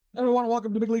Everyone,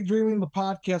 welcome to Big League Dreaming, the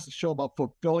podcast, a show about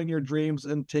fulfilling your dreams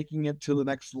and taking it to the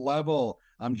next level.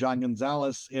 I'm John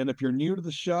Gonzalez, and if you're new to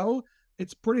the show,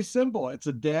 it's pretty simple. It's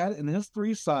a dad and his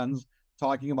three sons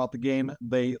talking about the game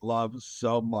they love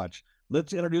so much.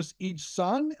 Let's introduce each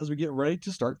son as we get ready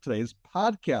to start today's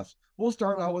podcast. We'll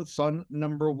start out with son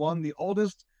number one, the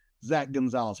oldest, Zach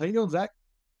Gonzalez. How you doing, Zach?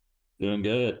 Doing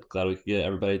good. Glad we could get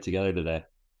everybody together today.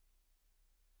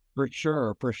 For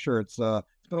sure. It's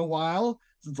been a while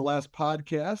since the last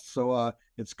podcast, so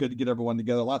it's good to get everyone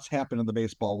together. Lots happened in the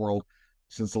baseball world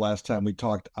since the last time we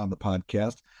talked on the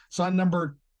podcast. Son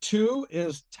number two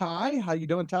is Ty. How you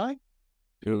doing, Ty?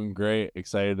 Doing great.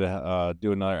 Excited to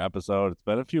do another episode. It's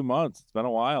been a few months. It's been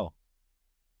a while.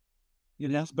 It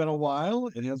has been a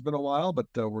while, but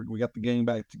we got the gang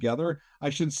back together. I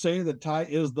should say that Ty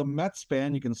is the Mets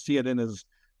fan. You can see it in his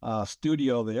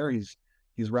studio there. He's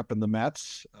repping the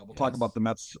Mets. We'll talk about the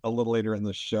Mets a little later in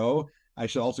the show. I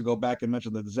should also go back and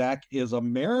mention that Zach is a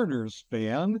Mariners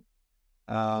fan.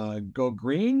 Go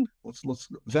green. Let's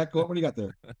Zach, what do you got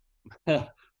there?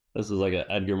 This is like an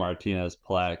Edgar Martinez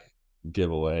plaque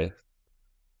giveaway.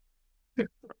 I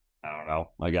don't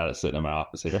know. I got it sitting in my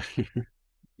office here.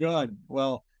 Good.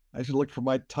 Well, I should look for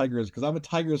my Tigers because I'm a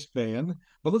Tigers fan.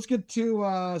 But let's get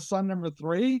to son number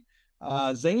three,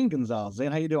 Zane Gonzalez.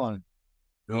 Zane, how you doing?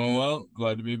 Doing well.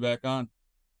 Glad to be back on.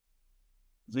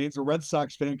 Zane's a Red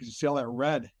Sox fan because you see all that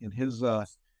red in his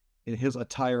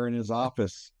attire in his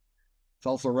office. It's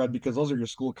also red because those are your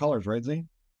school colors, right, Zane?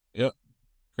 Yep.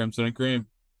 Crimson and cream.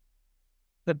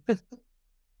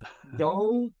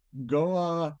 Go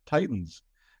Titans.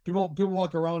 People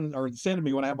walk around or say to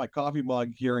me when I have my coffee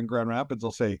mug here in Grand Rapids,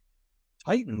 they'll say,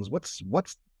 Titans,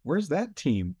 where's that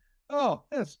team? Oh,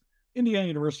 it's Indiana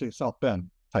University of South Bend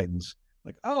Titans.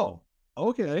 Like, oh,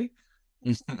 okay.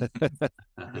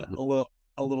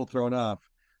 a little thrown off.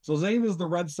 So Zane is the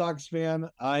Red Sox fan.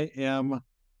 I am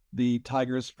the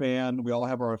Tigers fan. We all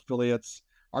have our affiliates.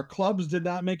 Our clubs did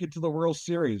not make it to the World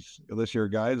Series this year,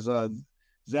 guys.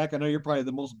 Zach, I know you're probably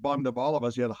the most bummed of all of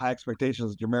us. You had high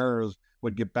expectations that your Mariners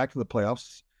would get back to the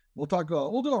playoffs. We'll do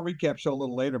a recap show a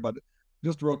little later, but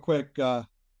just real quick, you're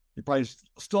probably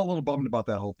still a little bummed about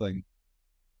that whole thing.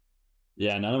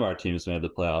 Yeah, none of our teams made the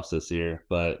playoffs this year,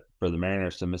 but for the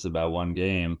Mariners to miss about one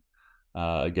game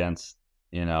against,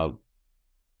 the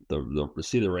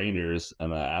Rangers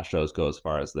and the Astros go as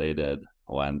far as they did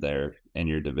when they're in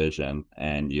your division,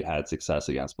 and you had success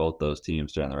against both those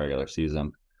teams during the regular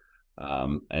season.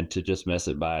 And to just miss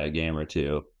it by a game or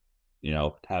two,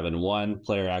 having one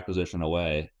player acquisition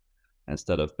away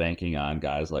instead of banking on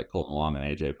guys like Colton Wong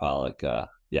and AJ Pollock,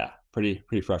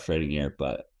 pretty frustrating year.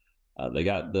 But they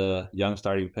got the young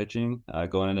starting pitching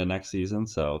going into next season,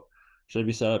 so should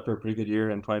be set up for a pretty good year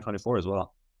in 2024 as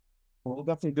well. We'll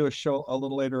definitely do a show a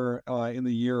little later in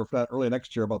the year, if not early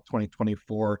next year, about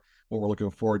 2024, what we're looking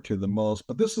forward to the most.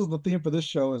 But this is the theme for this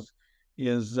show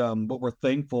is what we're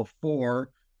thankful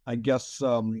for. I guess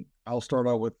I'll start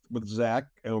out with Zach,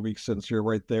 since you're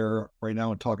right there right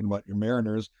now and talking about your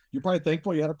Mariners. You're probably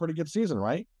thankful you had a pretty good season,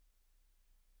 right?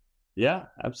 Yeah,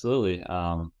 absolutely.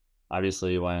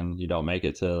 Obviously, when you don't make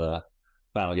it to the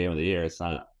final game of the year, it's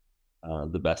not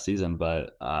the best season.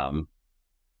 But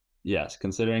yes,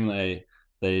 considering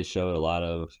they showed a lot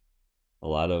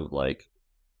of like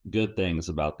good things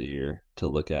about the year to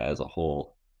look at as a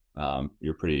whole,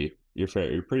 you're pretty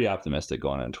optimistic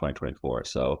going into 2024.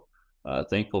 So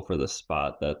thankful for the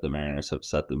spot that the Mariners have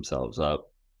set themselves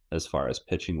up as far as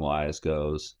pitching wise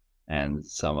goes, and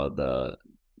some of the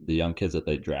young kids that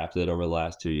they drafted over the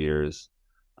last 2 years,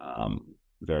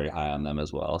 very high on them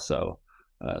as well. So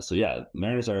yeah,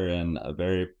 Mariners are in a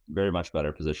very, very much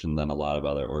better position than a lot of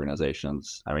other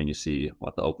organizations. I mean, you see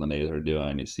what the Oakland A's are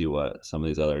doing, you see what some of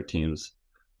these other teams,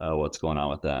 what's going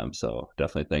on with them. So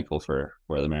definitely thankful for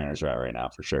where the Mariners are at right now,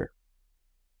 for sure.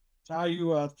 Are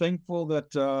you thankful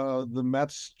that the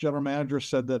Mets general manager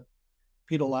said that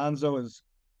Pete Alonso is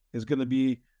going to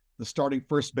be the starting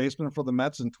first baseman for the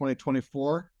Mets in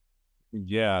 2024?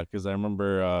 Yeah, because I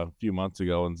remember a few months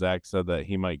ago when Zach said that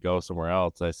he might go somewhere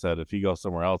else, I said, if he goes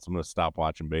somewhere else, I'm going to stop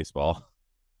watching baseball.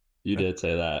 You did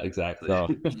say that, exactly. So,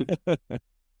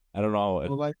 I don't know.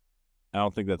 I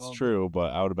don't think that's true,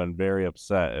 but I would have been very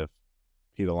upset if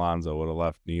Pete Alonso would have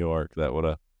left New York. That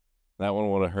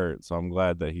one would have hurt. So I'm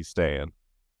glad that he's staying.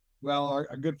 Well,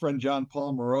 our good friend John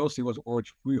Paul Morosi,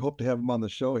 which we hope to have him on the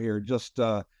show here, just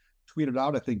tweeted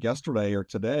out, I think yesterday or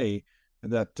today,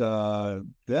 that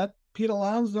that Pete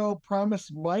Alonso promise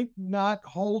might not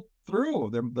hold through.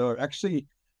 They're actually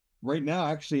right now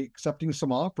accepting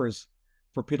some offers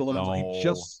for Pete Alonso.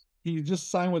 No. He just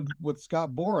signed with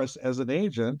Scott Boras as an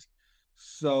agent.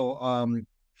 So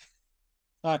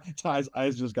Ty's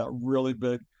eyes just got really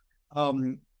big.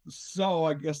 So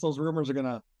I guess those rumors are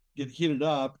gonna get heated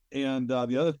up. And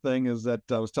the other thing is that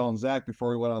I was telling Zach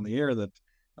before we went on the air that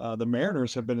the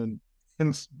Mariners have been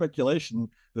in speculation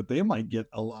that they might get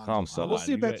Alonso. We'll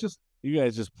see if that's just you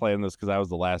guys just playing this because I was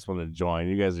the last one to join.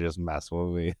 You guys are just messing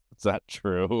with me. It's not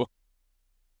true.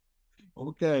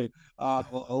 Okay.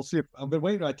 I'll see if I've been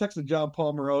waiting. I texted John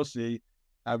Paul Morosi.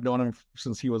 I've known him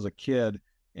since he was a kid,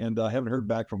 and I haven't heard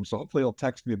back from him. So hopefully he'll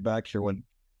text me back here when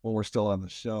we're still on the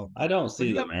show. I don't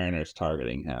see the Mariners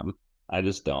targeting him. I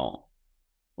just don't.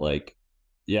 Like,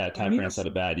 yeah, Ty France had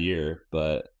a bad year,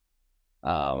 but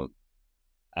I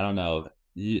don't know.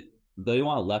 They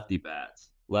want lefty bats.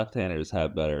 Left-handers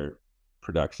have better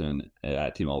production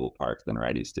at T-Mobile Park than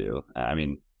righties do. I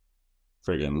mean,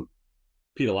 friggin'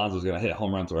 Pete Alonso's going to hit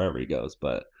home runs wherever he goes,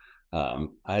 but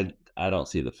I don't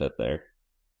see the fit there.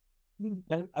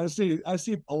 I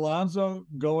see Alonso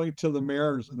going to the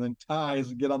Mariners, and then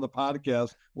Ty's get on the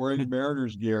podcast wearing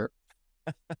Mariners gear.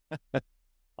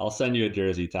 I'll send you a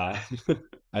jersey, Ty.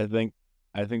 I think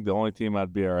the only team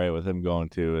I'd be all right with him going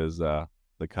to is the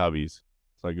Cubbies.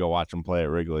 So I go watch him play at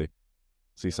Wrigley.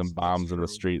 See some bombs in the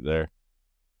street there.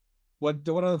 What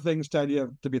other things, Ty, do you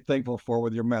have to be thankful for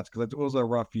with your Mets? Because it was a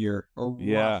rough year.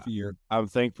 Rough year. I'm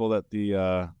thankful that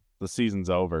the season's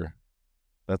over.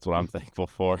 That's what I'm thankful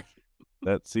for.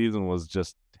 That season was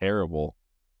just terrible.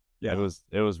 Yeah,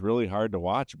 it was really hard to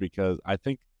watch because I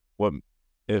think what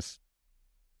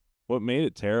made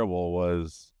it terrible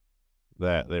was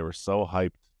that they were so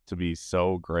hyped to be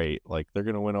so great. Like, they're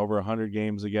going to win over 100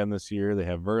 games again this year. They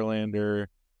have Verlander,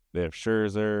 they have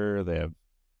Scherzer, they have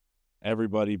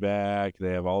everybody back.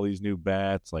 They have all these new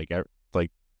bats. Like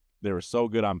they were so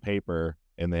good on paper,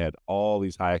 and they had all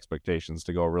these high expectations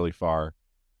to go really far.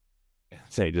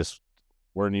 They just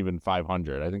weren't even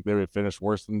 500. I think they would finish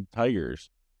worse than Tigers.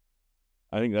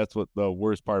 I think that's what the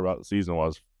worst part about the season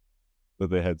was, that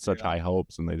they had such high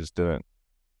hopes and they just didn't.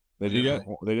 They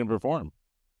didn't perform.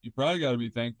 You probably got to be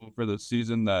thankful for the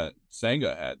season that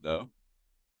Senga had, though.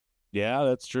 Yeah,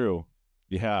 that's true.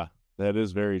 Yeah, that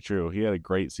is very true. He had a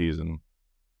great season.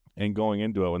 And going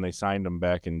into it, when they signed him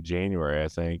back in January, I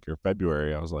think, or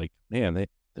February, I was like, man,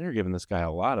 they're giving this guy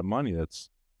a lot of money. That's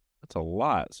a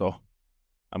lot. So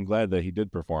I'm glad that he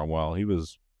did perform well. He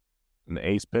was an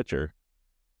ace pitcher.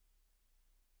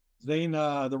 Zane,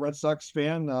 the Red Sox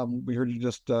fan, we heard you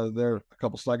just there a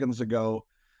couple seconds ago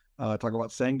talk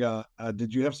about Senga.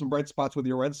 Did you have some bright spots with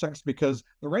your Red Sox? Because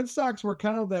the Red Sox were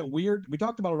kind of that weird. We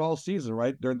talked about it all season,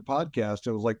 right? During the podcast,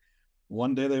 it was like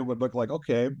one day they would look like,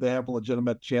 okay, they have a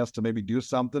legitimate chance to maybe do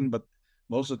something, but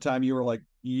most of the time you were like,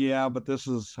 yeah, but this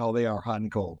is how they are, hot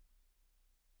and cold.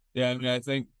 Yeah, I mean, I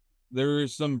think there were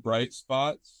some bright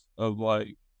spots of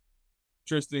like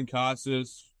Tristan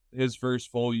Casas, his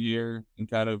first full year, and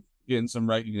kind of getting some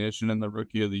recognition in the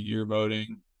Rookie of the Year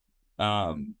voting.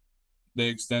 They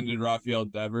extended Rafael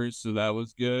Devers, so that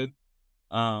was good.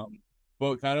 But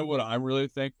kind of what I'm really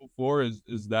thankful for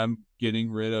is them getting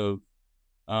rid of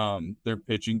their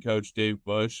pitching coach, Dave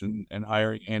Bush, and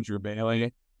hiring Andrew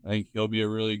Bailey. I think he'll be a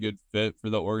really good fit for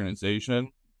the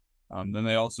organization. Then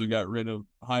they also got rid of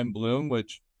Chaim Bloom,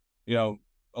 which, you know,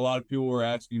 a lot of people were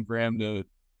asking for him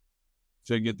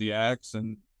to get the axe,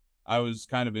 and I was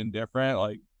kind of indifferent.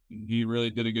 Like, he really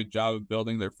did a good job of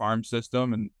building their farm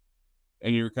system, and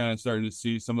you're kind of starting to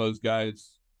see some of those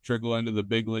guys trickle into the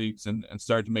big leagues and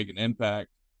start to make an impact.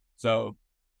 So,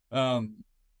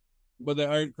 but they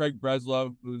hired Craig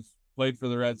Breslow, who's played for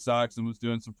the Red Sox and was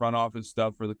doing some front office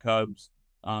stuff for the Cubs.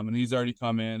 And he's already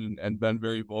come in and been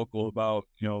very vocal about,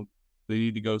 you know, they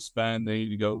need to go spend, they need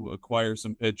to go acquire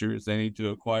some pitchers, they need to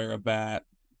acquire a bat.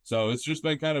 So it's just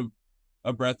been kind of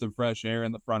a breath of fresh air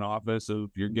in the front office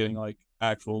of you're getting like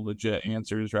actual legit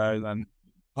answers rather than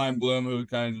Chaim Bloom, who would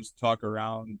kind of just talk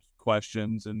around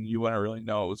questions and you wouldn't really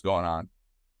know what was going on.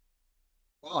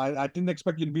 Well, I didn't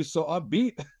expect you to be so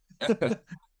upbeat.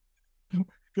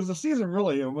 Because the season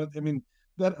really, I mean,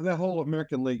 that whole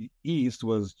American League East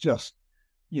was just,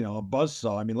 you know, a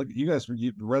buzzsaw. I mean, look, you guys,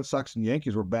 the Red Sox and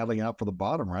Yankees were battling out for the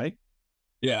bottom, right?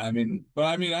 Yeah, I mean,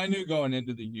 I knew going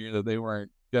into the year that they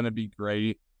weren't going to be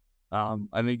great. I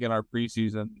think in our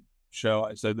preseason show,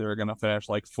 I said they were going to finish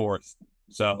like fourth.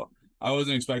 So I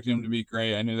wasn't expecting them to be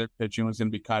great. I knew their pitching was going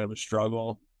to be kind of a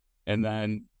struggle. And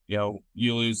then, you know,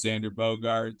 you lose Xander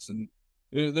Bogaerts, and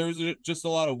there was just a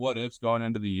lot of what ifs going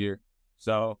into the year.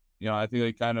 So, you know, I think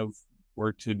they kind of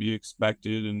were to be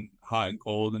expected and hot and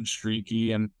cold and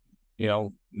streaky. And, you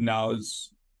know, now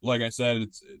is, like I said,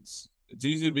 it's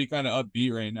easy to be kind of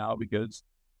upbeat right now because,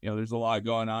 you know, there's a lot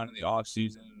going on in the off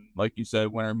season. Like you said,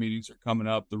 winter meetings are coming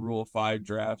up, the Rule of 5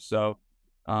 draft. So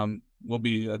will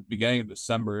be at the beginning of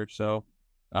December. So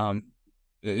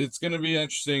it's going to be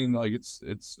interesting. Like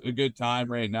it's a good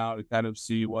time right now to kind of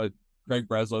see what Craig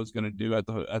Breslow is going to do at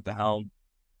the helm.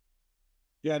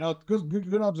 Yeah, no,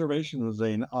 good observation,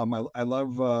 Zane. I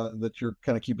love that you're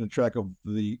kind of keeping track of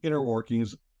the inner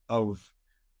workings of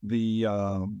the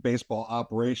baseball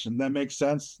operation. That makes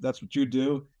sense. That's what you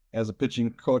do as a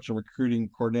pitching coach and recruiting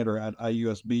coordinator at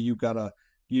IUSB. You've got to,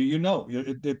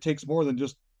 it takes more than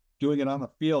just doing it on the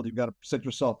field. You've got to set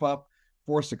yourself up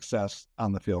for success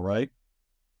on the field, right?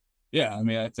 Yeah, I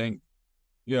mean, I think,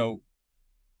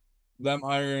 them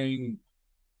hiring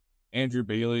Andrew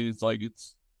Bailey is like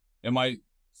it might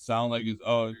sound like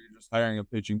you're just hiring a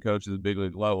pitching coach at the big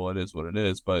league level. It is what it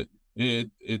is, but it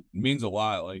means a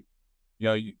lot. Like,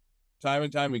 time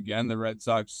and time again, the Red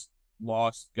Sox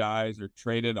lost guys or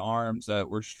traded arms that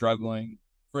were struggling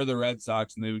for the Red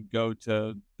Sox, and they would go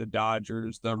to the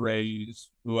Dodgers, the Rays,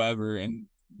 whoever, and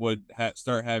would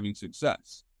start having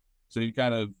success. So you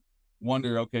kind of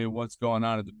wonder, okay, what's going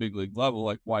on at the big league level?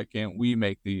 Like, why can't we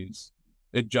make these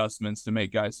adjustments to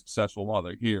make guys successful while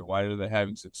they're here? Why are they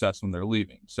having success when they're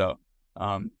leaving? So,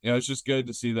 it's just good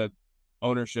to see that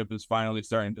ownership is finally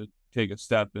starting to take a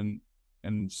step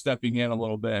and stepping in a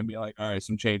little bit and be like, all right,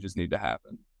 some changes need to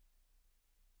happen.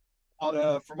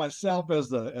 For myself as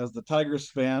the Tigers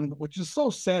fan, which is so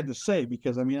sad to say,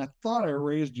 because I mean, I thought I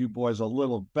raised you boys a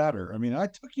little better. I mean, I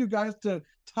took you guys to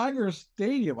Tiger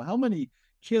Stadium. How many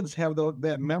kids have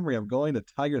that memory of going to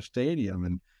Tiger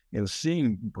Stadium and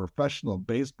seeing professional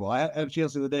baseball? I had a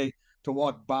chance the other day to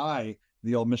walk by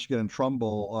the old Michigan and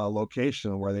Trumbull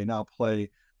location where they now play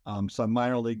some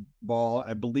minor league ball.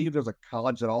 I believe there's a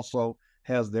college that also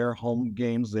has their home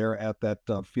games there at that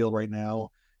field right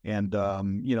now. And,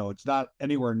 it's not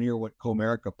anywhere near what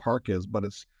Comerica Park is, but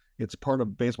it's part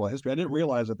of baseball history. I didn't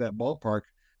realize that ballpark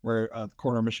where the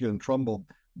corner of Michigan and Trumbull,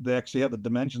 they actually have the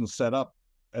dimensions set up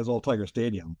as Old Tiger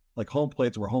Stadium, like home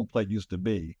plate's where home plate used to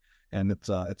be. And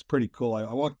it's pretty cool.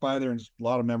 I walked by there and just a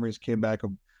lot of memories came back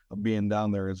of being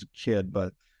down there as a kid.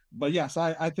 But yes,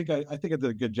 I think I did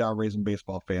a good job raising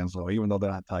baseball fans, though, even though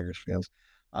they're not Tigers fans.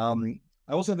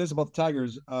 I will say this about the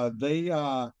Tigers.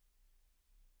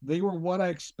 They were what I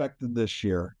expected this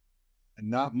year,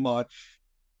 and not much.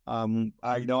 I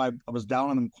was down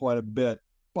on them quite a bit,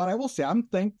 but I will say I'm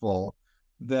thankful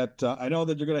that I know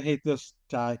that you're going to hate this,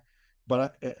 Ty,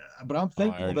 but I'm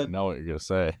thankful I know what you're going to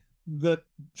say. That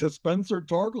Spencer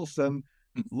Torkelson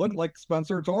looked like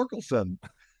Spencer Torkelson.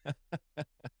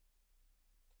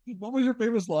 What was your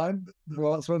famous line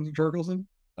about Spencer Torkelson?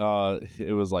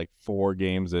 It was like 4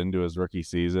 games into his rookie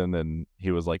season, and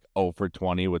he was like 0 for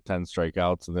 20 with 10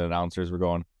 strikeouts, and the announcers were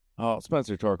going, "Oh,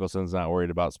 Spencer Torkelson's not worried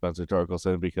about Spencer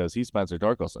Torkelson because he's Spencer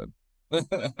Torkelson."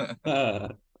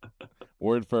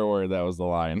 Word for word, that was the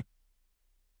line.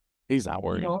 He's not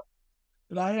worried.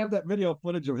 And I have that video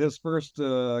footage of his first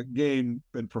game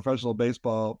in professional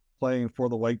baseball playing for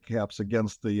the Whitecaps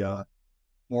against the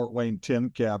Fort Wayne Tin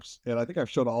Caps, and I think I've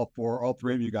showed all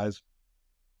 3 of you guys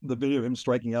the video of him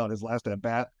striking out his last at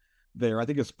bat there. I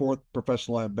think his 4th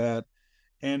professional at bat,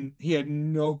 and he had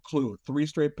no clue. 3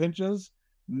 straight pitches,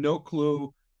 no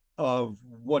clue of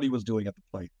what he was doing at the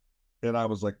plate. And I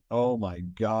was like, oh my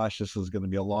gosh, this is going to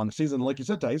be a long season. Like you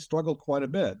said, Ty, he struggled quite a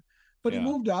bit, but he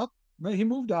moved up, right? He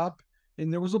moved up,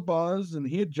 and there was a buzz, and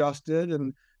he adjusted,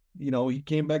 and he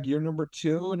came back year number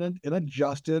 2 and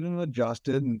adjusted,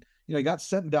 and he got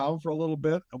sent down for a little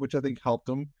bit, which I think helped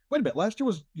him. Wait a minute, last year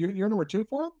was year number 2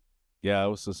 for him? Yeah, it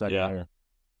was the second year.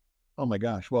 Oh my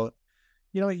gosh. Well,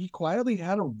 he quietly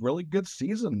had a really good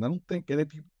season. I don't think any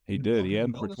people. He did. He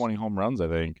had for 20 home runs, I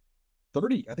think.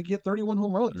 30. I think he had 31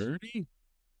 home runs. 30?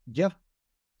 Yeah.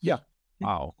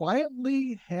 Wow. He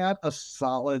quietly had a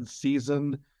solid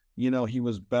season. He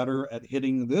was better at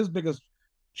hitting. His biggest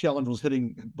challenge was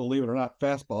hitting, believe it or not,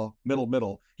 fastball,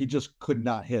 middle. He just could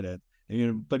not hit it.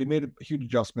 But he made huge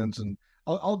adjustments, and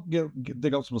I'll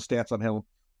dig up some stats on him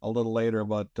a little later.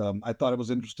 But I thought it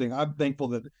was interesting. I'm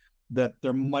thankful that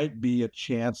there might be a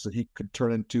chance that he could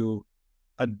turn into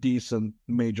a decent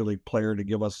major league player to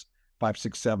give us 5,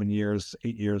 6, 7 years,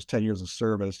 8 years, 10 years of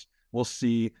service. We'll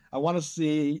see. I want to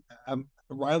see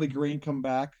Riley Green come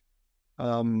back.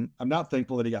 I'm not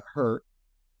thankful that he got hurt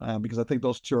because I think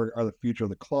those 2 are the future of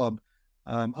the club.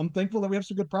 I'm thankful that we have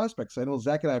some good prospects. I know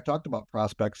Zach and I have talked about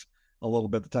prospects a little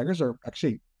bit. The Tigers are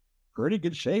actually pretty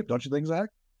good shape, don't you think, Zach?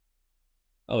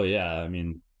 Oh yeah, I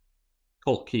mean,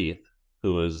 Colt Keith,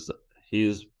 he's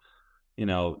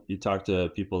you talk to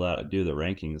people that do the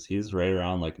rankings, he's right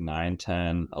around like 9,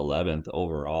 10, 11th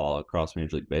overall across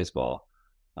Major League Baseball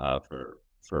for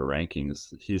for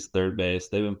rankings. He's third base.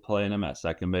 They've been playing him at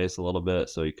second base a little bit,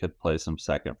 so he could play some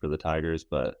second for the Tigers,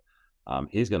 but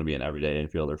he's going to be an everyday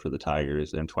infielder for the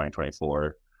Tigers in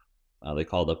 2024. They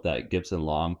called up that Gibson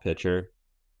Long pitcher.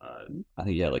 I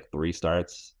think he had like 3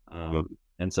 starts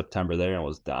in September there and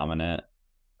was dominant.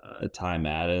 Ty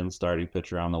Madden, starting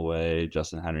pitcher on the way.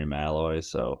 Justin Henry Malloy.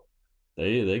 So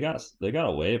they got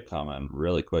a wave coming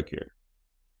really quick here.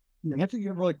 You have to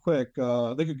get really quick.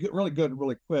 They could get really good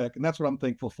really quick, and that's what I'm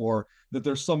thankful for. That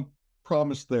there's some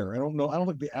promise there. I don't know. I don't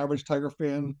think the average Tiger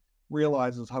fan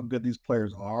realizes how good these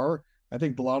players are. I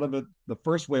think a lot of it, the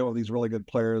first wave of these really good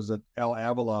players that Al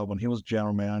Avila, when he was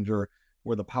general manager,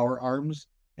 were the power arms,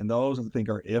 and those I think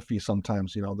are iffy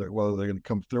sometimes. You know, whether they're going to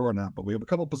come through or not. But we have a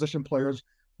couple position players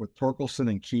with Torkelson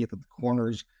and Keith at the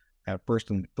corners, at first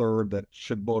and third, that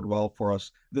should bode well for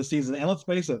us this season. And let's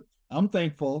face it, I'm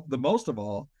thankful, the most of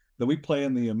all, that we play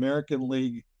in the American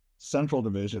League Central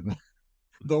Division,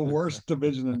 the worst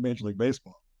division in Major League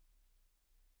Baseball.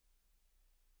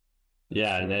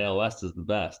 Yeah, and AL West is the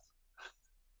best.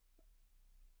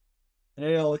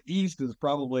 AL East is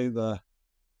probably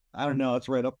I don't know, it's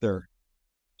right up there.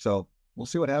 So we'll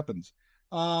see what happens.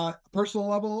 Personal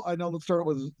level, I know, let's start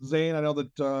with Zane. I know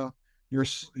that you're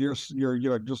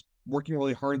just working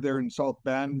really hard there in South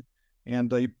Bend,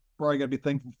 and you probably got to be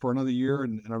thankful for another year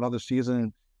and another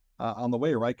season on the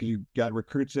way, right? Because you got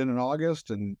recruits in August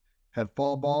and had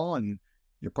fall ball, and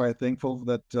you're probably thankful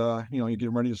that you're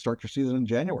getting ready to start your season in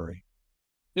January.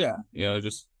 Yeah,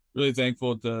 just really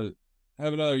thankful to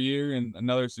have another year and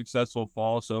another successful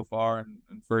fall so far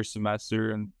and first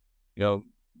semester, and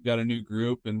got a new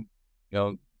group, and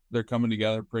they're coming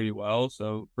together pretty well.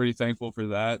 So pretty thankful for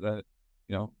that. That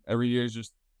every year is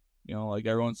just like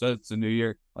everyone says, it's a new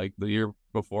year. Like the year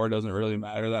before doesn't really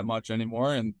matter that much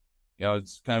anymore, and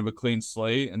it's kind of a clean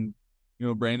slate, and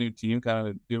a brand new team, kind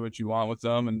of do what you want with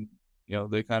them, and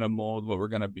they kind of mold what we're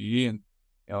gonna be. And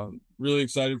really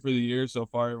excited for the year so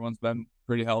far. Everyone's been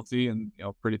pretty healthy, and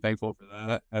pretty thankful for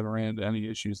that. Haven't ran into any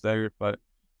issues there, but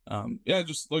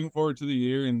just looking forward to the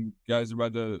year. And guys are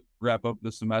about to wrap up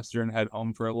the semester and head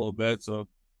home for a little bit, so a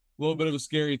little bit of a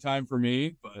scary time for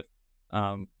me, but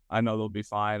I know they'll be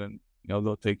fine, and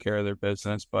they'll take care of their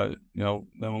business. But then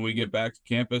when we get back to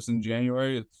campus in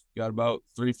January, it's got about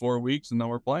 3-4 weeks, and then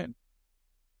we're playing.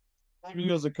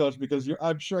 You as a coach, because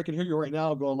I'm sure I can hear you right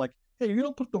now going like, hey, you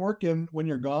don't put the work in when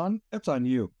you're gone, that's on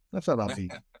you. That's not on me.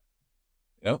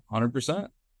 Yep, 100%.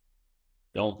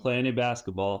 Don't play any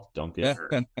basketball. Don't get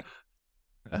hurt.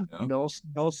 No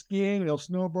skiing, no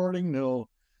snowboarding, no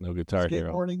Guitar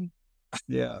skateboarding.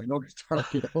 Yeah, no Guitar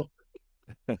Hero.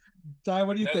 Ty,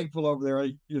 what are you thankful over there?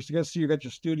 You're going to see you got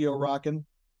your studio rocking.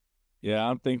 Yeah,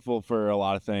 I'm thankful for a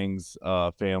lot of things.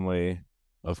 Family,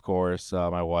 of course,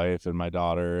 my wife and my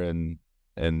daughter,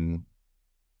 and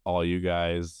all you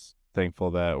guys.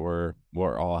 Thankful that we're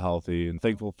all healthy, and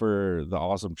thankful for the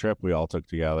awesome trip we all took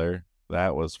together.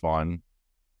 That was fun.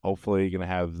 Hopefully gonna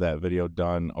have that video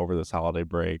done over this holiday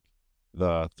break.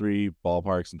 The 3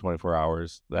 ballparks in 24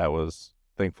 hours. That was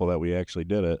thankful that we actually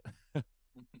did it.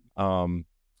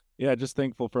 Just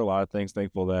thankful for a lot of things.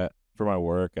 Thankful that for my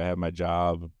work, I have my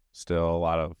job. Still a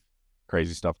lot of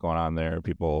crazy stuff going on there.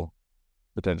 People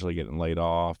potentially getting laid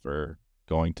off or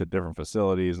going to different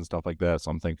facilities and stuff like that.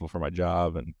 So I'm thankful for my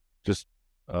job and just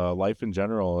life in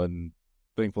general, and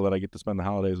thankful that I get to spend the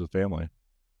holidays with family.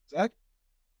 Zach?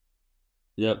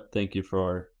 Yep. Thank you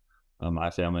for my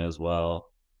family as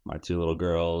well. My 2 little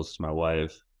girls, my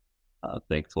wife.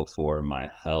 Thankful for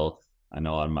my health. I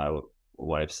know on my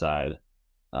wife's side,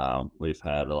 we've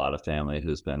had a lot of family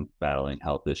who's been battling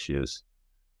health issues.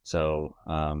 So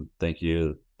thank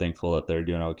you. Thankful that they're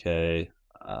doing okay.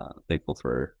 Thankful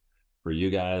for you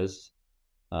guys.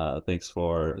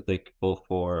 Thankful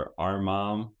for our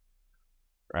mom,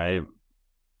 right?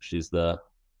 She's the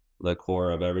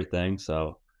core of everything.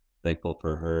 So thankful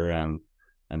for her and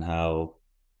how,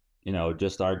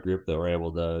 just our group that we're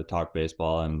able to talk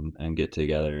baseball and get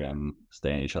together and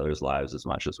stay in each other's lives as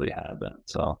much as we have been.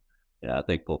 So yeah,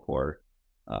 thankful for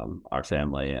our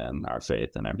family and our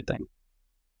faith and everything.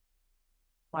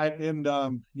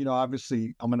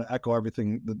 Obviously, I'm going to echo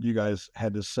everything that you guys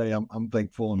had to say. I'm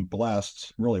thankful and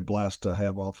blessed, really blessed to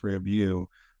have all 3 of you.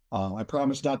 I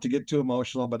promise not to get too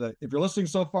emotional, but if you're listening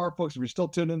so far, folks, if you're still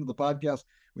tuned into the podcast,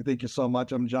 we thank you so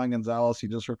much. I'm John Gonzalez. You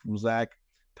just heard from Zach,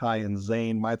 Ty, and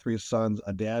Zane, my 3 sons,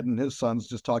 a dad and his sons,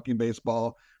 just talking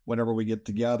baseball whenever we get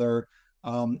together.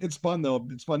 It's fun, though.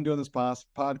 It's fun doing this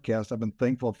podcast. I've been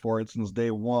thankful for it since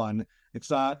day one. It's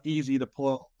not easy to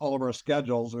pull all of our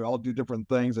schedules. We all do different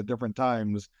things at different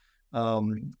times.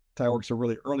 Ty works a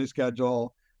really early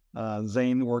schedule.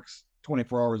 Zane works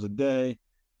 24 hours a day.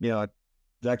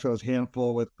 Zach's got his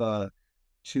handful with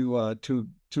two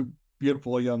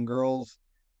beautiful young girls,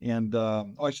 and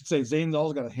I should say Zane's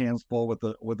also got a handful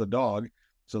with a dog,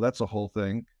 so that's a whole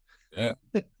thing. Yeah,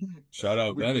 shout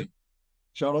out Benny.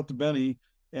 Shout out to Benny,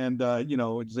 and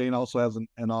Zane also has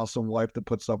an awesome wife that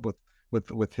puts up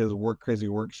with his crazy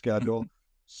work schedule.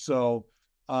 So,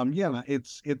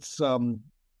 it's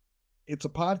a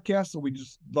podcast that we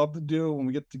just love to do when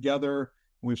we get together.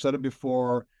 We've said it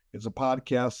before. It's a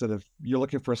podcast that if you're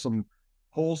looking for some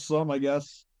wholesome, I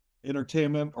guess,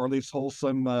 entertainment, or at least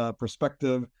wholesome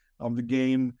perspective of the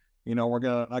game, we're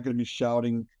not going to be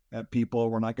shouting at people.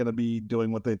 We're not going to be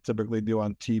doing what they typically do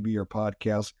on TV or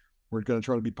podcasts. We're going to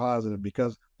try to be positive,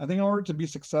 because I think in order to be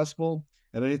successful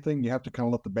at anything, you have to kind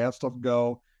of let the bad stuff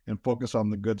go and focus on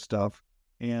the good stuff.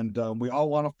 And we all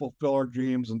want to fulfill our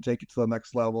dreams and take it to the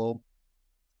next level.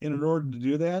 And in order to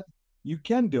do that, you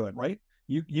can do it, right?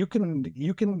 You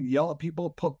can yell at people,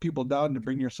 put people down to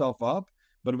bring yourself up,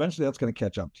 but eventually that's going to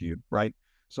catch up to you, right?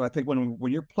 So I think when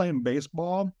you're playing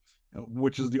baseball,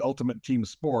 which is the ultimate team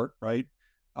sport, right?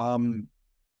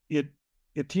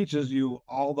 It teaches you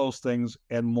all those things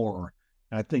and more.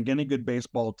 And I think any good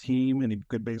baseball team, any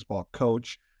good baseball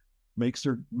coach makes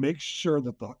sure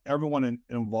that everyone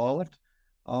involved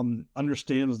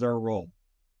understands their role.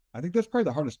 I think that's probably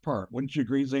the hardest part. Wouldn't you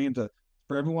agree, Zane,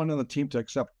 for everyone on the team to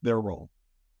accept their role?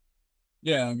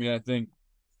 Yeah, I mean, I think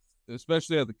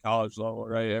especially at the college level,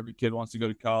 right? Every kid wants to go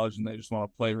to college and they just want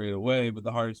to play right away. But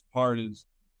the hardest part is,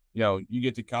 you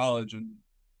get to college and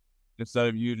instead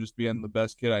of you just being the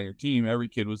best kid on your team, every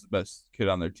kid was the best kid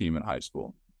on their team in high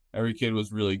school. Every kid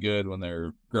was really good when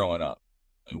they're growing up,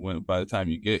 by the time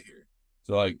you get here.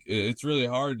 So, like, it's really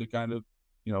hard to kind of,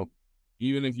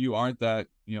 even if you aren't that,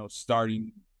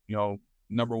 starting,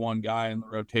 number one guy in the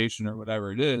rotation or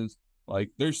whatever it is, like,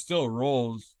 there's still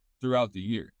roles throughout the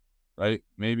year, right?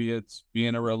 Maybe it's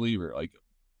being a reliever. Like,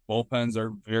 bullpens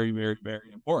are very, very,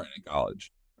 very important in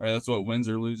college, right? That's what wins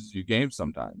or loses you games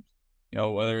sometimes.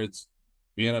 Whether it's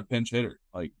being a pinch hitter,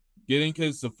 like, getting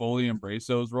kids to fully embrace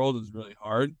those roles is really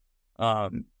hard.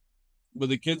 But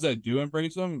the kids that do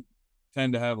embrace them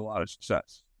tend to have a lot of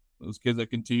success. Those kids that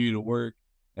continue to work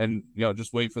and,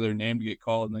 just wait for their name to get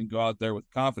called and then go out there with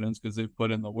confidence because they've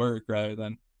put in the work rather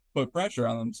than put pressure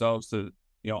on themselves to,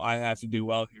 I have to do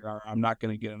well here or I'm not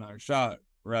going to get another shot,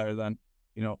 rather than,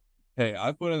 hey,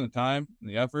 I put in the time and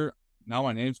the effort. Now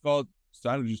my name's called. It's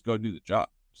time to just go do the job.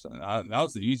 So that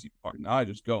was the easy part. Now I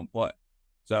just go and play.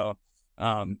 So,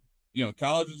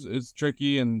 college is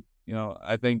tricky. And,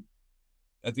 I think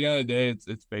at the end of the day,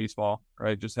 it's baseball,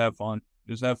 right? Just have fun.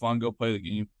 Just have fun. Go play the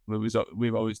game.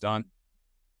 We've always done.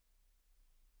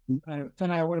 And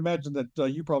I would imagine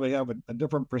that you probably have a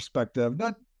different perspective.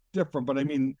 Not different, but I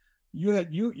mean, you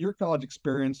had your college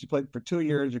experience. You played for 2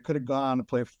 years. You could have gone and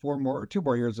played 2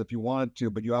 more years if you wanted to,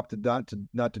 but you opted not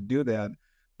to do that.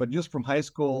 But just from high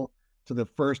school to the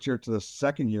first year to the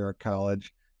second year of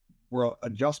college were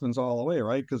adjustments all the way,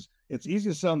 right? Because it's easy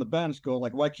to sit on the bench, go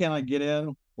like, why can't I get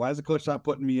in? Why is the coach not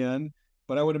putting me in?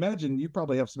 But I would imagine you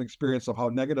probably have some experience of how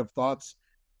negative thoughts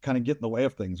kind of get in the way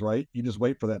of things, right? You just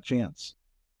wait for that chance.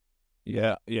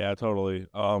 Yeah, totally.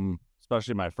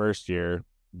 Especially my first year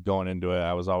going into it,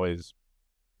 I was always,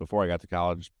 before I got to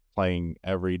college, playing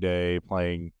every day,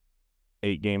 playing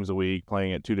 8 games a week,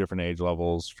 playing at 2 different age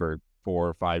levels for 4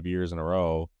 or 5 years in a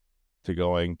row, to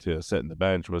going to sit in the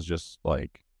bench was just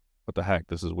like, what the heck?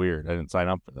 This is weird. I didn't sign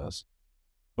up for this.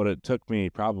 But it took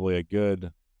me probably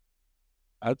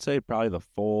I'd say probably the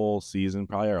full season,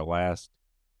 probably our last,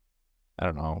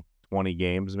 20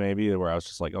 games maybe, where I was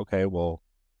just like, okay, well,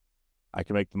 I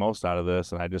can make the most out of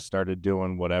this. And I just started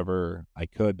doing whatever I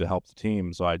could to help the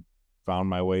team. So I found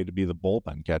my way to be the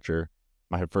bullpen catcher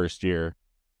my first year.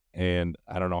 And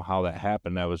I don't know how that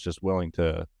happened. I was just willing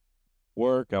to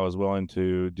work. I was willing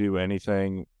to do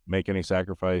anything, make any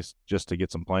sacrifice just to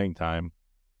get some playing time,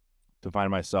 to find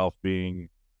myself being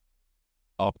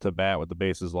up to bat with the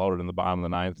bases loaded in the bottom of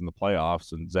the 9th in the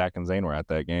playoffs. And Zach and Zane were at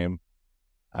that game.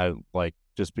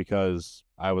 Just because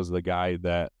I was the guy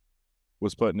that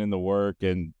was putting in the work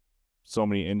and so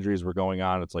many injuries were going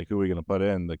on. It's like, who are we going to put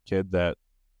in? The kid that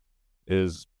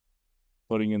is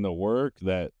putting in the work,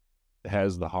 that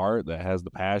has the heart, that has the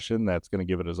passion, that's going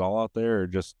to give it his all out there, or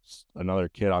just another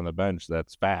kid on the bench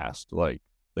that's fast, like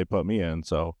they put me in.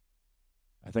 So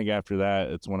I think after that,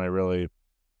 it's when I really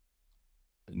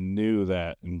knew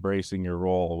that embracing your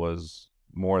role was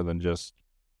more than just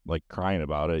like crying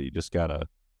about it. You just got to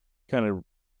kind of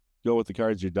go with the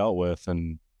cards you dealt with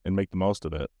and make the most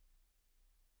of it.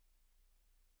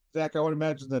 Zach, I would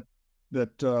imagine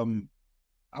that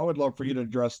I would love for you to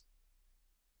address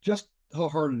just how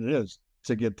hard it is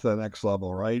to get to the next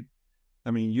level, right?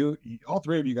 I mean, all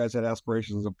three of you guys had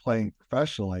aspirations of playing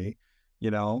professionally,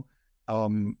 you know.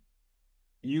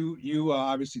 You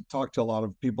obviously talk to a lot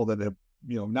of people that have,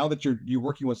 now that you're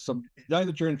working with now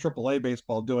that you're in AAA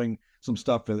baseball doing some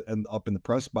stuff and up in the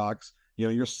press box,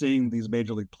 you're seeing these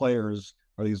major league players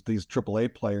or these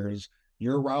AAA players.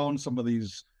 You're around some of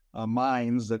these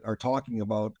minds that are talking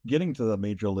about getting to the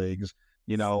major leagues.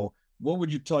 What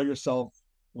would you tell yourself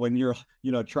when you're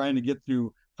trying to get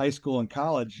through high school and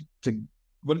college to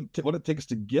what it takes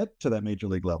to get to that major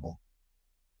league level?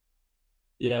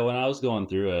 Yeah, when I was going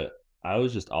through it, I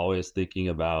was just always thinking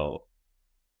about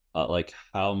like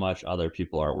how much other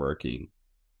people are working.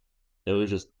 It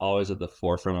was just always at the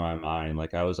forefront of my mind.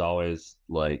 Like I was always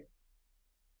like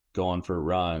going for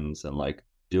runs and like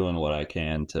doing what I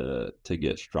can to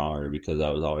get stronger, because I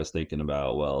was always thinking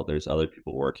about, well, there's other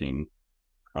people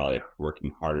probably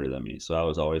working harder than me. So I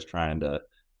was always trying to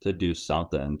do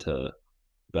something to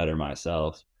better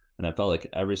myself. And I felt like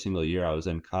every single year I was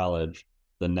in college,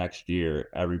 the next year,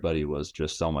 everybody was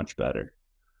just so much better.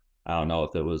 I don't know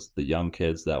if it was the young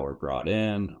kids that were brought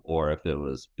in, or if it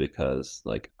was because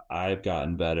like I've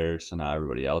gotten better, so now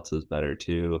everybody else is better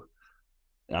too.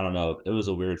 I don't know. It was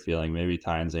a weird feeling. Maybe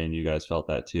Ty and Zane, you guys felt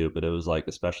that too, but it was like,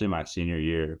 especially my senior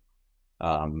year,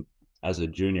 as a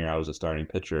junior, I was a starting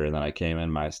pitcher, and then I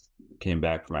came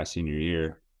back for my senior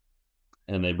year,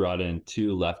 and they brought in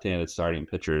two left-handed starting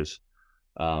pitchers,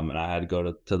 and I had to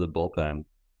go to the bullpen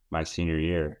my senior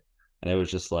year, and it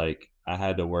was just like I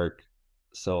had to work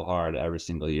so hard every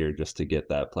single year just to get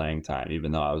that playing time,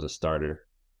 even though I was a starter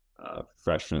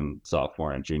freshman,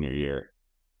 sophomore, and junior year.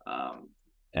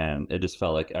 And it just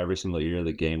felt like every single year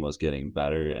the game was getting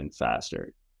better and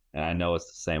faster. And I know it's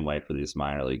the same way for these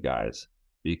minor league guys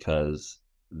because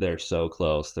they're so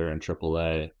close. They're in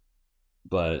AAA,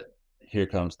 but here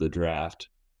comes the draft,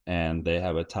 and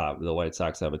the White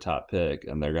Sox have a top pick,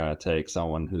 and they're going to take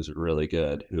someone who's really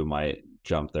good, who might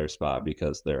jump their spot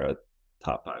because they're a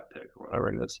top 5 pick or whatever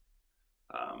it is.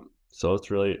 So it's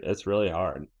really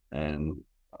hard, and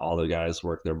all the guys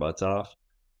work their butts off.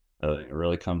 It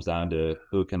really comes down to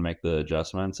who can make the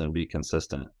adjustments and be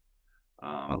consistent.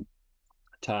 Ty,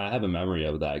 I have a memory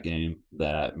of that game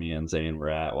that me and Zane were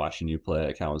at watching you play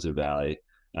at Kalamazoo Valley.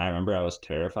 And I remember I was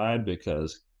terrified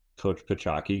because Coach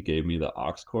Pachaki gave me the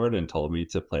aux cord and told me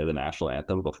to play the national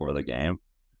anthem before the game.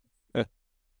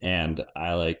 And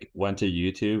I like went to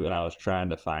YouTube and I was trying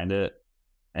to find it.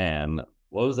 And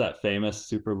what was that famous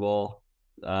Super Bowl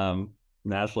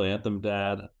national anthem,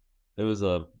 Dad? It was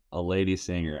a lady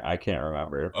singer. I can't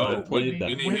remember. Oh, I played that.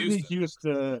 Whitney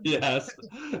Houston. Yes.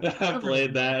 I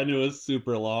played that and it was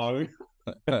super long.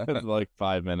 It's like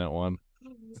 5-minute one.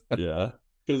 Yeah.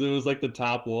 Because it was like the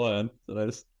top one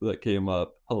that came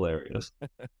up. Hilarious.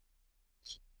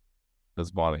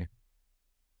 That's funny.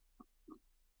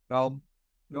 Well,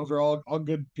 those are all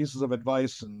good pieces of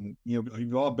advice, and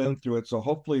you've all been through it. So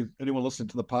hopefully anyone listening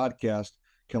to the podcast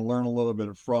can learn a little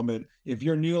bit from it. If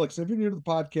you're new, if you're new to the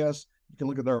podcast, you can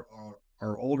look at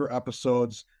our older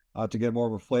episodes to get more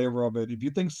of a flavor of it. If you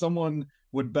think someone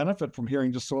would benefit from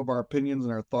hearing just some of our opinions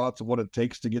and our thoughts of what it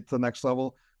takes to get to the next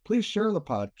level, please share the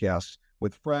podcast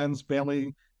with friends,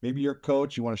 family. Maybe you're a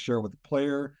coach, you want to share it with a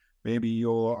player. Maybe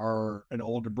you are an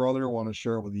older brother, want to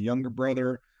share it with a younger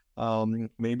brother.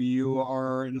 Maybe you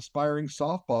are an aspiring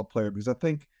softball player, because I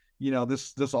think,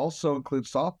 this also includes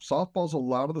softball's a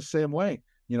lot of the same way.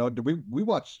 We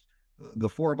watch, the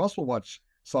four of us will watch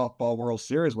softball World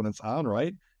Series when it's on,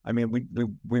 right? I mean,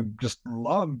 we just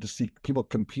love to see people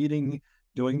competing,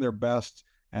 doing their best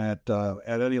at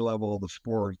any level of the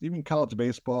sport, even college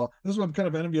baseball. This is what I'm kind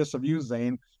of envious of you,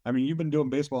 Zane. I mean, you've been doing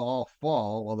baseball all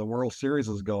fall while the World Series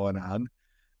is going on,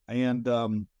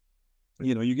 and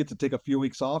you get to take a few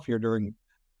weeks off here during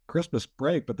Christmas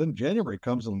break, but then January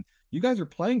comes and you guys are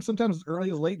playing sometimes as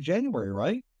early as late January,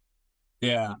 right?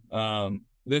 Yeah.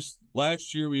 This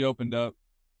last year we opened up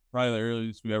probably the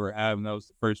earliest we ever have, and that was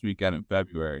the first weekend in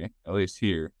February, at least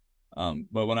here.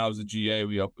 But when I was a GA,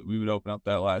 we would open up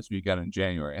that last weekend in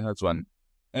January, and that's when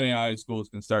any high schools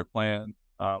can start playing.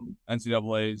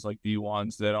 NCAA's like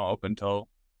D1s, they don't open until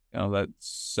that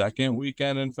second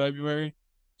weekend in February.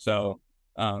 So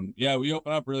yeah, we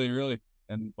open up really early,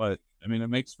 but I mean it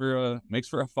makes for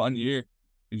a fun year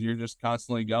because you're just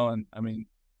constantly going. I mean,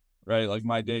 right? Like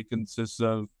my day consists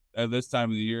of, at this time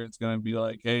of the year, it's going to be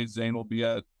like, hey, Zane will be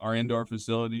at our indoor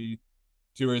facility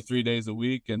 2 or 3 days a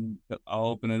week, and I'll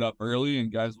open it up early,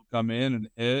 and guys will come in and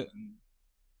hit.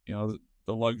 And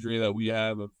the luxury that we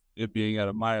have of it being at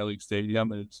a minor league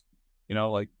stadium is,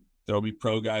 like there'll be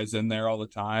pro guys in there all the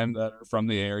time that are from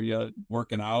the area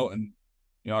working out, and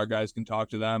our guys can talk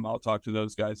to them. I'll talk to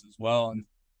those guys as well. And,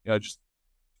 just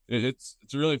it's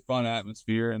a really fun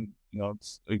atmosphere, and,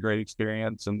 it's a great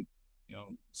experience, and,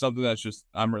 something that's just,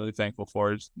 I'm really thankful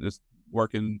for is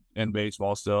working in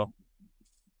baseball still.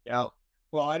 Yeah.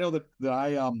 Well, I know that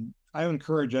I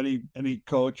encourage any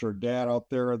coach or dad out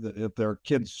there that if their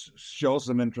kids show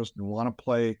some interest and want to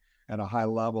play at a high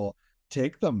level,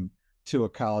 take them to a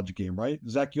college game, right?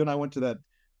 Zach, you and I went to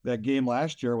that game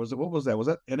last year. What was that? Was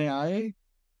that NAIA?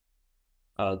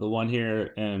 The one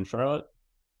here in Charlotte?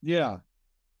 Yeah.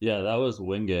 Yeah, that was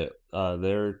Wingate.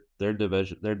 Their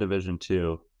division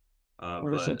 2.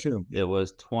 Division 2. It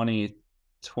was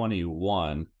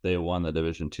 2021. They won the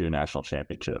Division 2 national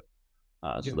championship.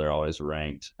 So they're always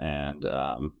ranked. And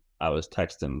I was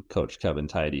texting Coach Kevin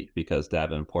Tidy because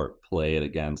Davenport played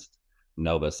against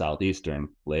Nova Southeastern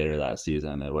later that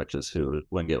season, which is who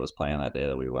Wingate was playing that day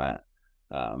that we went.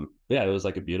 Yeah, it was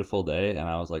like a beautiful day, and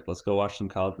I was like, let's go watch some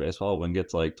college baseball.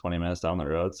 Wingate's like 20 minutes down the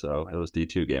road, so it was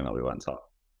D2 game that we went and saw.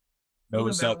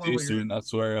 Nova Southeastern.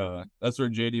 That's where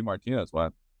JD Martinez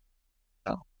went.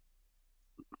 Oh,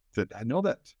 I know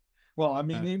that. Well, I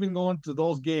mean, even going to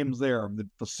those games there, the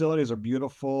facilities are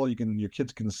beautiful. Your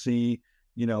kids can see,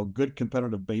 good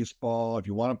competitive baseball. If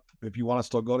you want to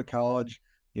still go to college,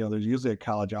 there's usually a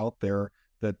college out there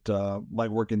that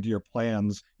might work into your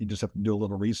plans. You just have to do a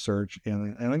little research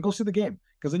and then go see the game,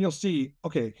 because then you'll see,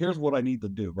 okay, here's what I need to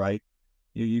do, right?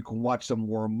 You can watch them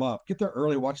warm up. Get there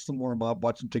early, watch them warm up,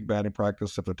 watch them take batting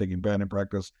practice if they're taking batting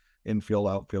practice, infield,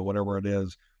 outfield, whatever it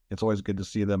is. It's always good to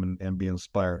see them and be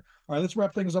inspired. All right, let's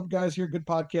wrap things up, guys. Here, good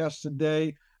podcast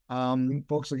today.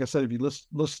 Folks, like I said, if you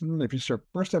listen, if you're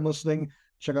first time listening,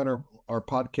 check out our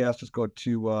podcast. Just go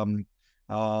to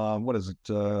what is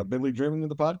it? Big League Dreaming,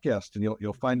 the podcast, and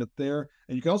you'll find it there.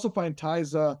 And you can also find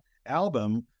Ty's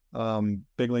album,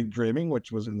 Big League Dreaming,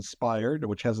 which has inspired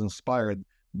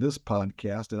this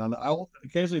podcast. And I'll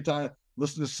occasionally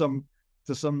listen to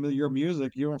some of your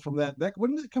music. You went from that.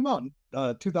 When did it come out?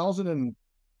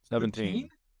 2017.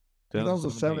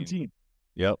 2017.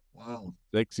 Yep. Wow.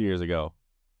 6 years ago.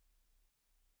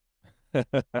 I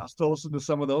still listen to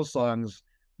some of those songs,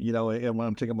 and when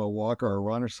I'm taking a walk or a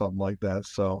run or something like that.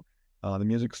 So the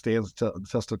music stands the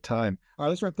test of time. All right,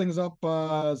 let's wrap things up.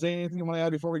 Zane, anything you want to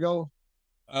add before we go?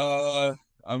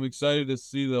 I'm excited to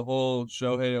see the whole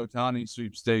Shohei Ohtani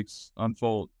sweepstakes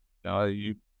unfold.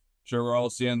 Sure, we're all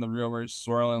seeing the rumors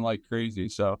swirling like crazy,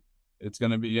 so it's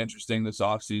going to be interesting this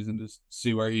offseason to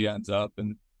see where he ends up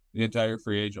and the entire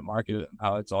free agent market and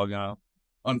how it's all going to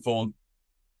unfold.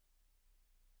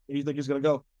 Where do you think he's going to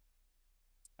go?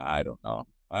 I don't know.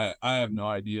 I have no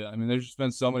idea. I mean, there's just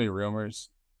been so many rumors.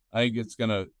 I just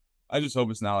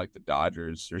hope it's not like the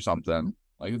Dodgers or something.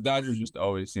 Like, the Dodgers just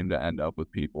always seem to end up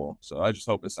with people. So I just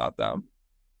hope it's not them.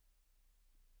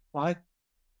 Why?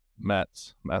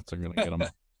 Mets are going to get them.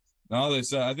 No,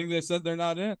 I think they said they're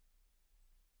not in.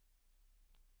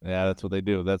 Yeah, that's what they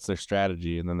do. That's their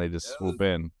strategy. And then they just swoop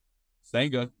in.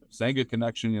 Senga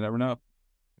connection. You never know.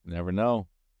 Never know.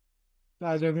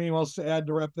 Guys, anything else to add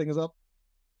to wrap things up?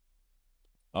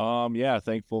 Yeah,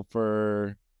 thankful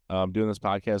for doing this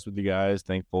podcast with you guys.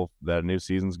 Thankful that a new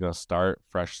season's going to start.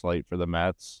 Fresh slate for the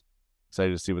Mets.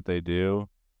 Excited to see what they do.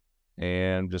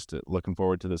 And just looking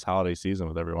forward to this holiday season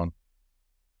with everyone.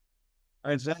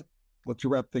 All right, Zach, let's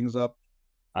wrap things up.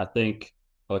 I think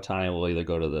Ohtani will either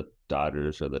go to the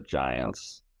Dodgers or the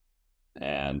Giants.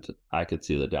 And I could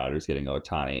see the Dodgers getting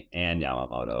Ohtani and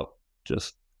Yamamoto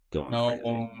just going.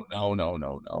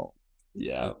 No.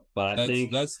 Yeah, but I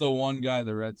think that's the one guy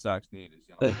the Red Sox need is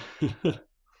Yamamoto.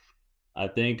 I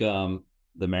think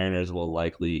the Mariners will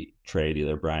likely trade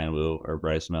either Brian Wu or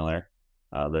Bryce Miller.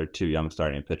 They're two young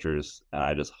starting pitchers, and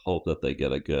I just hope that they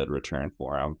get a good return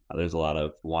for them. There's a lot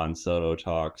of Juan Soto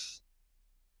talks.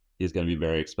 He's going to be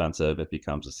very expensive if he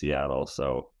comes to Seattle,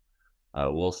 so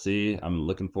we'll see. I'm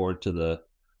looking forward to the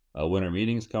winter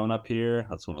meetings coming up here.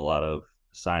 That's when a lot of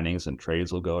signings and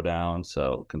trades will go down,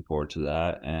 so looking forward to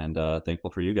that, and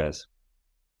thankful for you guys.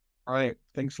 All right,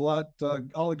 thanks a lot,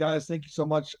 all the guys. Thank you so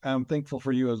much. I'm thankful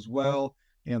for you as well,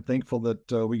 and thankful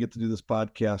that we get to do this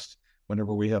podcast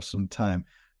whenever we have some time.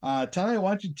 Ty,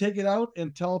 why don't you take it out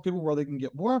and tell people where they can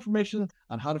get more information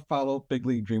on how to follow Big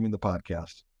League Dreaming, the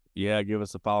podcast. Yeah, give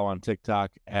us a follow on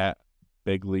TikTok at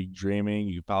Big League Dreaming.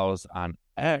 You follow us on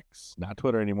X, not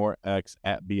Twitter anymore, X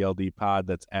at BLD Pod.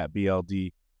 That's at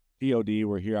BLD POD.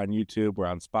 We're here on YouTube. We're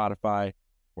on Spotify.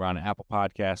 We're on Apple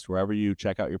Podcasts. Wherever you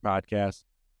check out your podcast,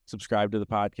 subscribe to the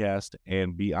podcast,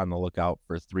 and be on the lookout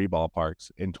for 3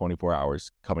 ballparks in 24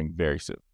 hours coming very soon.